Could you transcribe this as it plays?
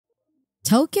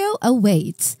Tokyo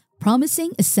awaits,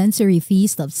 promising a sensory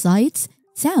feast of sights,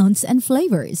 sounds, and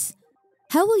flavors.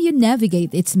 How will you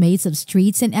navigate its maze of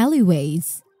streets and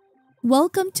alleyways?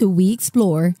 Welcome to We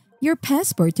Explore, your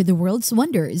passport to the world's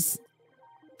wonders.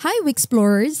 Hi, We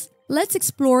Explorers! Let's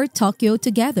explore Tokyo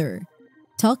together.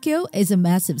 Tokyo is a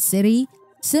massive city,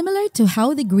 similar to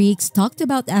how the Greeks talked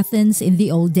about Athens in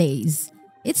the old days.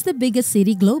 It's the biggest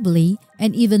city globally,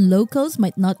 and even locals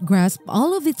might not grasp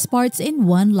all of its parts in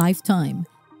one lifetime.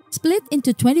 Split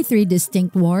into 23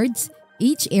 distinct wards,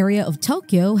 each area of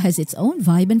Tokyo has its own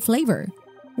vibe and flavor.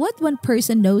 What one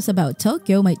person knows about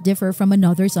Tokyo might differ from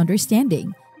another's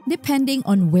understanding, depending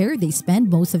on where they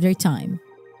spend most of their time.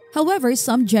 However,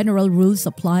 some general rules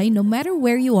apply no matter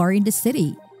where you are in the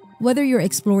city. Whether you're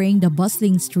exploring the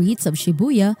bustling streets of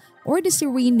Shibuya or the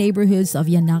serene neighborhoods of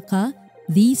Yanaka,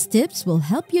 these tips will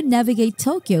help you navigate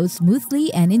Tokyo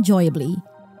smoothly and enjoyably.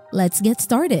 Let's get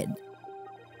started.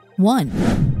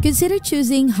 1. Consider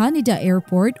choosing Haneda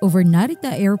Airport over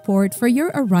Narita Airport for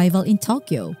your arrival in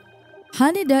Tokyo.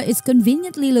 Haneda is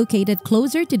conveniently located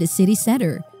closer to the city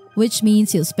center, which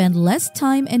means you'll spend less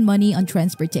time and money on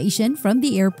transportation from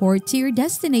the airport to your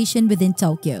destination within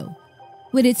Tokyo.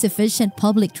 With its efficient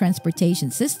public transportation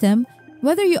system,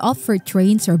 whether you opt for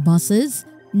trains or buses,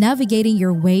 navigating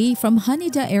your way from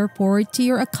Haneda Airport to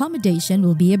your accommodation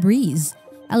will be a breeze,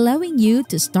 allowing you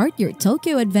to start your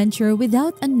Tokyo adventure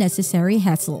without unnecessary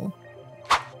hassle.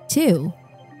 2.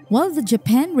 While the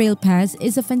Japan Rail Pass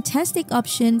is a fantastic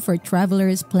option for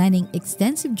travelers planning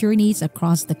extensive journeys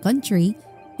across the country,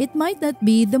 it might not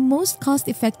be the most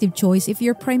cost-effective choice if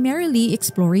you're primarily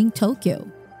exploring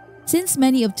Tokyo. Since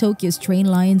many of Tokyo's train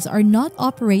lines are not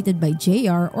operated by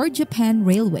JR or Japan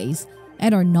Railways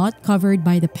and are not covered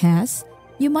by the pass,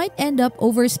 you might end up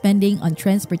overspending on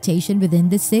transportation within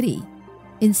the city.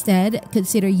 Instead,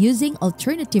 consider using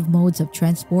alternative modes of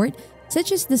transport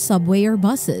such as the subway or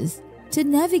buses to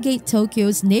navigate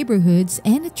Tokyo's neighborhoods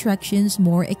and attractions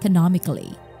more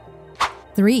economically.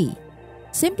 3.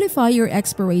 Simplify your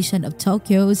exploration of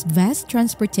Tokyo's vast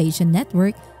transportation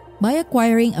network by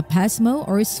acquiring a Pasmo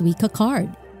or Suica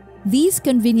card. These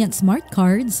convenient smart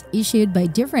cards, issued by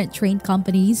different train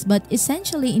companies but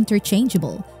essentially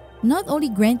interchangeable, not only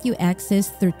grant you access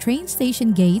through train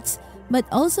station gates but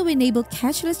also enable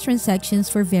cashless transactions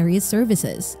for various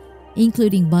services,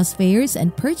 including bus fares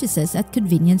and purchases at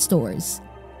convenience stores.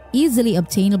 Easily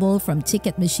obtainable from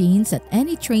ticket machines at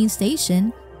any train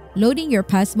station, loading your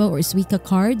Pasmo or Suica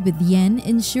card with yen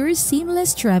ensures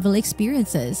seamless travel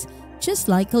experiences, just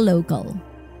like a local.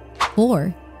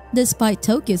 4. Despite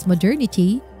Tokyo's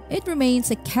modernity, it remains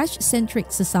a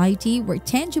cash-centric society where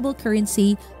tangible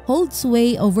currency holds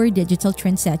sway over digital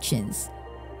transactions.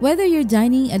 Whether you're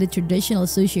dining at a traditional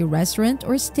sushi restaurant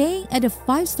or staying at a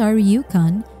 5-star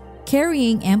ryokan,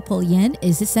 carrying ample yen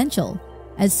is essential,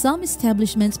 as some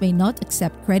establishments may not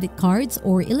accept credit cards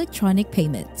or electronic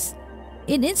payments.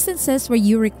 In instances where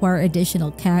you require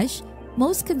additional cash,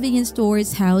 most convenience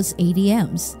stores house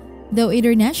ATMs, though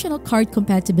international card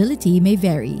compatibility may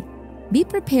vary. Be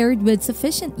prepared with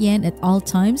sufficient yen at all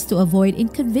times to avoid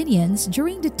inconvenience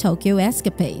during the Tokyo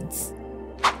escapades.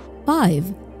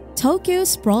 5. Tokyo's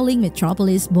sprawling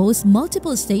metropolis boasts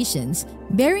multiple stations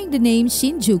bearing the name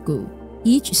Shinjuku,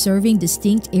 each serving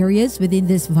distinct areas within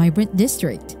this vibrant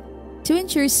district. To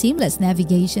ensure seamless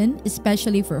navigation,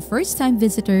 especially for first-time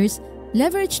visitors,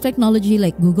 leverage technology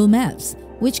like Google Maps,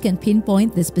 which can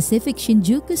pinpoint the specific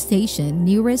Shinjuku station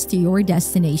nearest to your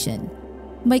destination.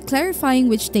 By clarifying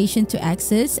which station to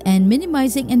access and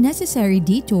minimizing unnecessary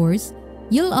detours,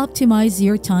 you'll optimize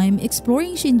your time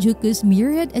exploring Shinjuku's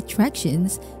myriad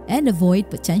attractions and avoid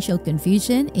potential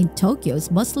confusion in Tokyo's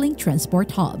bustling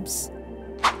transport hubs.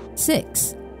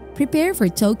 6. Prepare for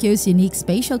Tokyo's unique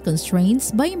spatial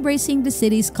constraints by embracing the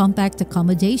city's compact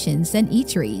accommodations and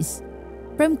eateries.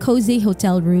 From cozy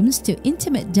hotel rooms to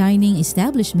intimate dining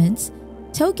establishments,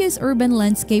 Tokyo's urban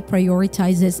landscape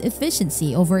prioritizes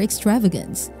efficiency over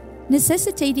extravagance,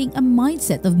 necessitating a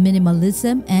mindset of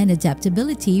minimalism and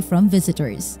adaptability from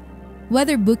visitors.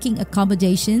 Whether booking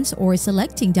accommodations or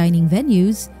selecting dining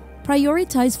venues,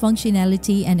 prioritize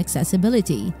functionality and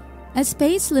accessibility, as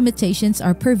space limitations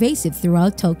are pervasive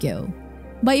throughout Tokyo.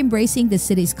 By embracing the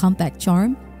city's compact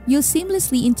charm, you'll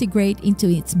seamlessly integrate into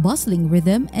its bustling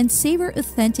rhythm and savor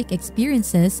authentic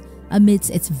experiences amidst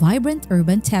its vibrant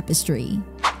urban tapestry.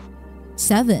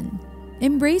 7.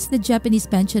 Embrace the Japanese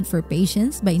penchant for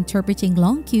patience by interpreting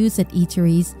long queues at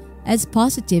eateries as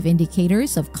positive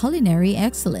indicators of culinary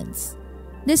excellence.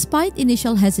 Despite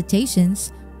initial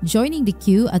hesitations, joining the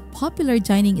queue at popular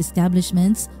dining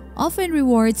establishments often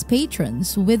rewards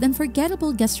patrons with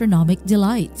unforgettable gastronomic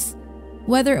delights.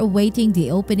 Whether awaiting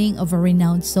the opening of a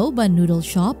renowned soba noodle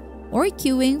shop or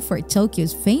queuing for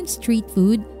Tokyo's famed street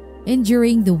food,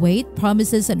 enduring the wait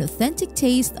promises an authentic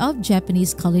taste of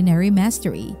Japanese culinary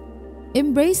mastery.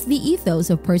 Embrace the ethos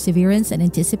of perseverance and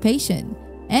anticipation,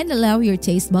 and allow your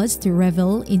taste buds to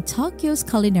revel in Tokyo's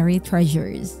culinary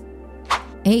treasures.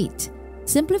 8.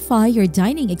 Simplify your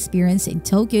dining experience in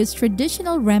Tokyo's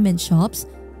traditional ramen shops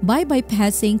by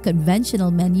bypassing conventional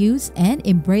menus and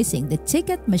embracing the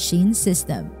ticket machine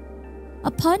system.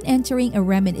 Upon entering a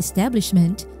ramen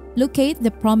establishment, locate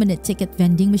the prominent ticket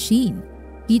vending machine,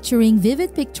 featuring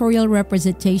vivid pictorial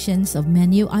representations of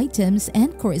menu items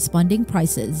and corresponding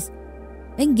prices.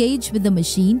 Engage with the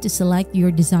machine to select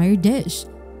your desired dish,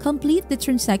 complete the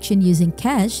transaction using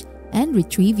cash, and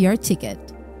retrieve your ticket.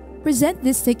 Present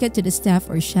this ticket to the staff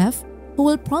or chef who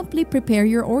will promptly prepare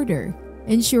your order,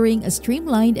 ensuring a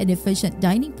streamlined and efficient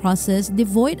dining process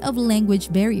devoid of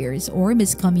language barriers or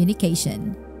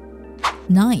miscommunication.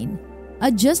 9.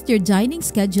 Adjust your dining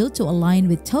schedule to align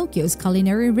with Tokyo's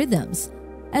culinary rhythms,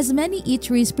 as many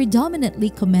eateries predominantly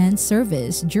command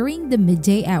service during the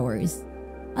midday hours.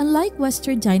 Unlike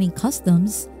Western dining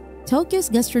customs, Tokyo's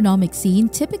gastronomic scene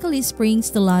typically springs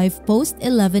to life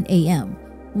post-11 a.m.,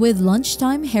 with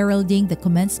lunchtime heralding the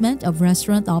commencement of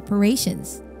restaurant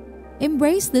operations.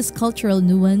 Embrace this cultural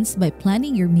nuance by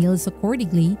planning your meals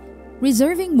accordingly,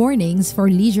 reserving mornings for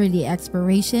leisurely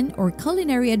exploration or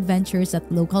culinary adventures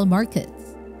at local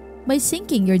markets. By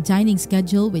syncing your dining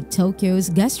schedule with Tokyo's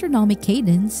gastronomic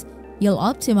cadence, you'll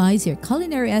optimize your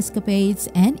culinary escapades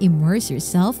and immerse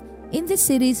yourself in the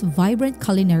city's vibrant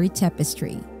culinary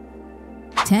tapestry.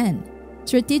 10.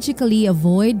 Strategically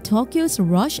avoid Tokyo's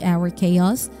rush hour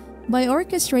chaos by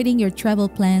orchestrating your travel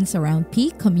plans around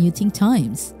peak commuting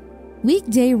times.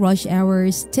 Weekday rush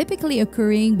hours, typically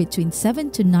occurring between 7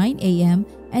 to 9 a.m.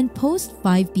 and post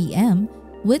 5 p.m.,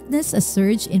 witness a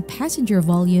surge in passenger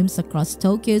volumes across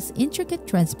Tokyo's intricate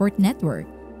transport network,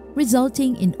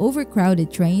 resulting in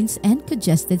overcrowded trains and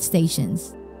congested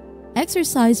stations.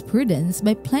 Exercise prudence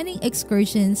by planning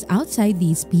excursions outside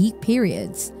these peak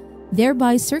periods,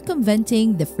 thereby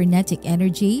circumventing the frenetic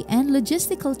energy and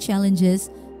logistical challenges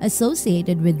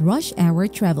associated with rush hour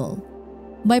travel.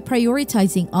 By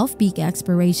prioritizing off-peak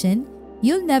exploration,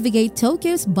 you'll navigate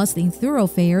Tokyo's bustling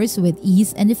thoroughfares with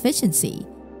ease and efficiency,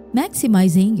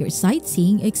 maximizing your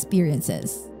sightseeing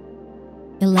experiences.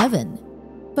 11.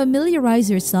 Familiarize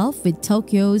yourself with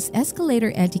Tokyo's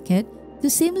escalator etiquette to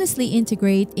seamlessly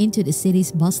integrate into the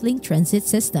city's bustling transit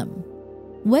system.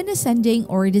 When ascending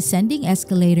or descending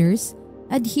escalators,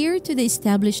 adhere to the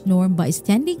established norm by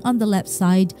standing on the left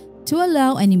side to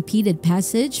allow unimpeded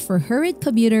passage for hurried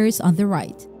commuters on the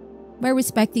right. By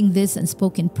respecting this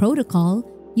unspoken protocol,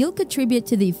 you'll contribute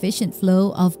to the efficient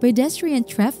flow of pedestrian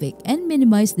traffic and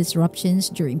minimize disruptions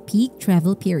during peak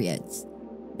travel periods.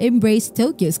 Embrace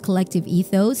Tokyo's collective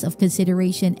ethos of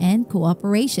consideration and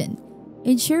cooperation,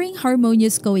 ensuring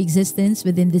harmonious coexistence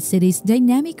within the city's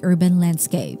dynamic urban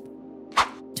landscape.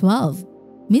 12.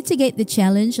 Mitigate the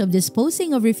challenge of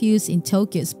disposing of refuse in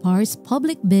Tokyo's sparse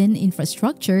public bin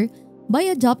infrastructure by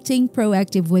adopting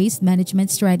proactive waste management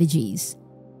strategies.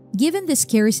 Given the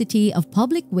scarcity of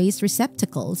public waste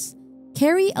receptacles,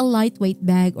 carry a lightweight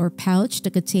bag or pouch to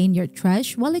contain your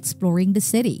trash while exploring the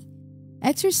city.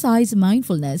 Exercise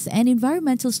mindfulness and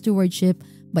environmental stewardship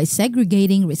by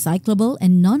segregating recyclable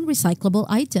and non-recyclable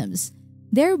items,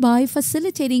 thereby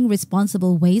facilitating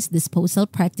responsible waste disposal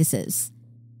practices.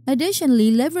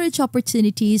 Additionally, leverage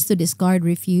opportunities to discard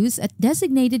refuse at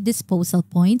designated disposal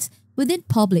points within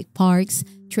public parks,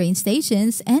 train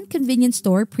stations, and convenience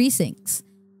store precincts.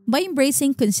 By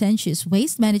embracing conscientious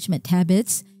waste management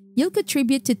habits, you'll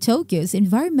contribute to Tokyo's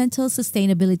environmental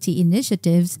sustainability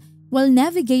initiatives while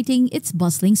navigating its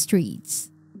bustling streets.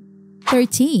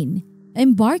 13.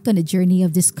 Embark on a journey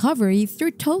of discovery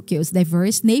through Tokyo's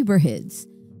diverse neighborhoods,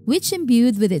 which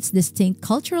imbued with its distinct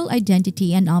cultural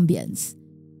identity and ambience.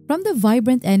 From the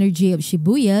vibrant energy of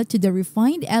Shibuya to the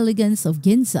refined elegance of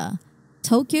Ginza,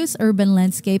 Tokyo's urban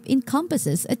landscape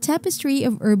encompasses a tapestry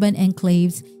of urban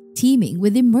enclaves teeming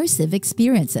with immersive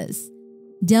experiences.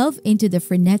 Delve into the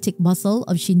frenetic bustle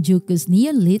of Shinjuku's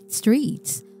neon-lit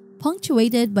streets,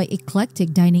 punctuated by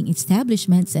eclectic dining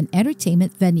establishments and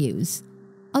entertainment venues.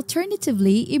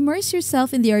 Alternatively, immerse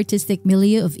yourself in the artistic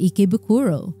milieu of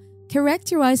Ikebukuro,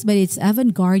 characterized by its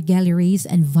avant-garde galleries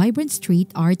and vibrant street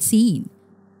art scene.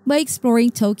 By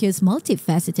exploring Tokyo's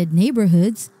multifaceted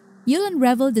neighborhoods, you'll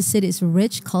unravel the city's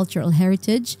rich cultural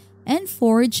heritage and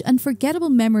forge unforgettable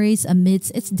memories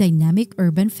amidst its dynamic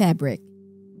urban fabric.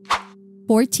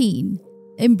 14.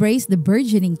 Embrace the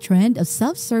burgeoning trend of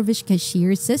self-service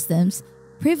cashier systems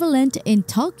prevalent in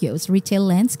Tokyo's retail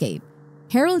landscape,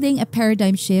 heralding a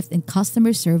paradigm shift in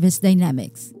customer service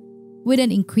dynamics. With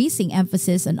an increasing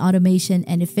emphasis on automation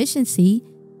and efficiency,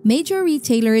 major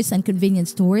retailers and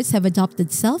convenience stores have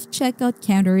adopted self-checkout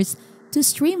counters to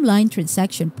streamline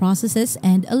transaction processes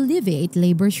and alleviate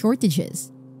labor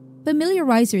shortages.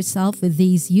 Familiarize yourself with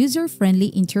these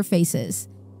user-friendly interfaces,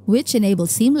 which enable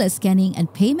seamless scanning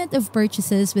and payment of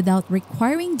purchases without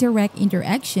requiring direct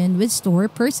interaction with store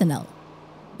personnel.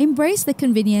 Embrace the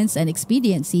convenience and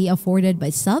expediency afforded by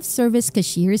self-service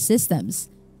cashier systems,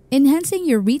 enhancing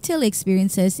your retail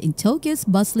experiences in Tokyo's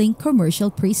bustling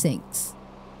commercial precincts.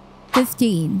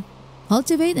 15.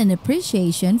 Cultivate an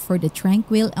appreciation for the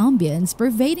tranquil ambience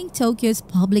pervading Tokyo's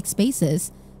public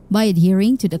spaces by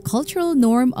adhering to the cultural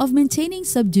norm of maintaining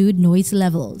subdued noise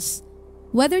levels.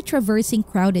 Whether traversing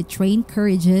crowded train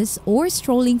carriages or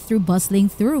strolling through bustling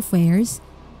thoroughfares,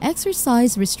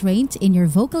 exercise restraint in your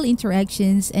vocal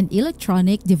interactions and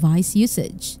electronic device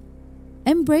usage.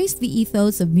 Embrace the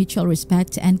ethos of mutual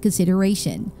respect and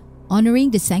consideration,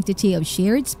 honoring the sanctity of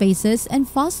shared spaces and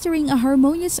fostering a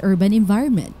harmonious urban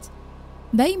environment.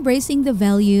 By embracing the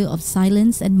value of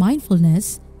silence and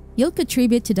mindfulness, you'll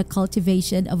contribute to the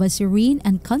cultivation of a serene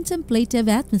and contemplative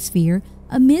atmosphere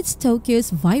amidst Tokyo's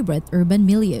vibrant urban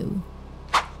milieu.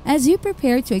 As you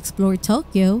prepare to explore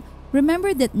Tokyo,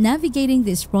 remember that navigating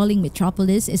this sprawling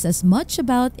metropolis is as much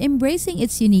about embracing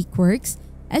its unique quirks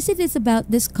as it is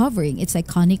about discovering its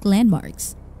iconic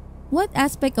landmarks. What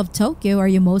aspect of Tokyo are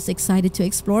you most excited to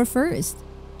explore first?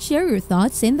 Share your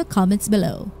thoughts in the comments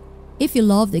below. If you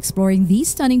loved exploring these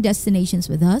stunning destinations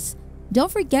with us,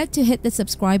 don't forget to hit the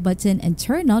subscribe button and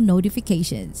turn on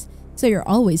notifications so you're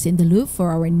always in the loop for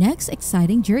our next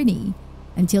exciting journey.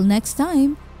 Until next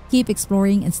time, keep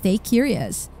exploring and stay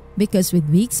curious, because with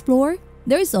We Explore,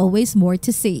 there's always more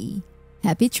to see.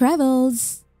 Happy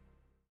travels!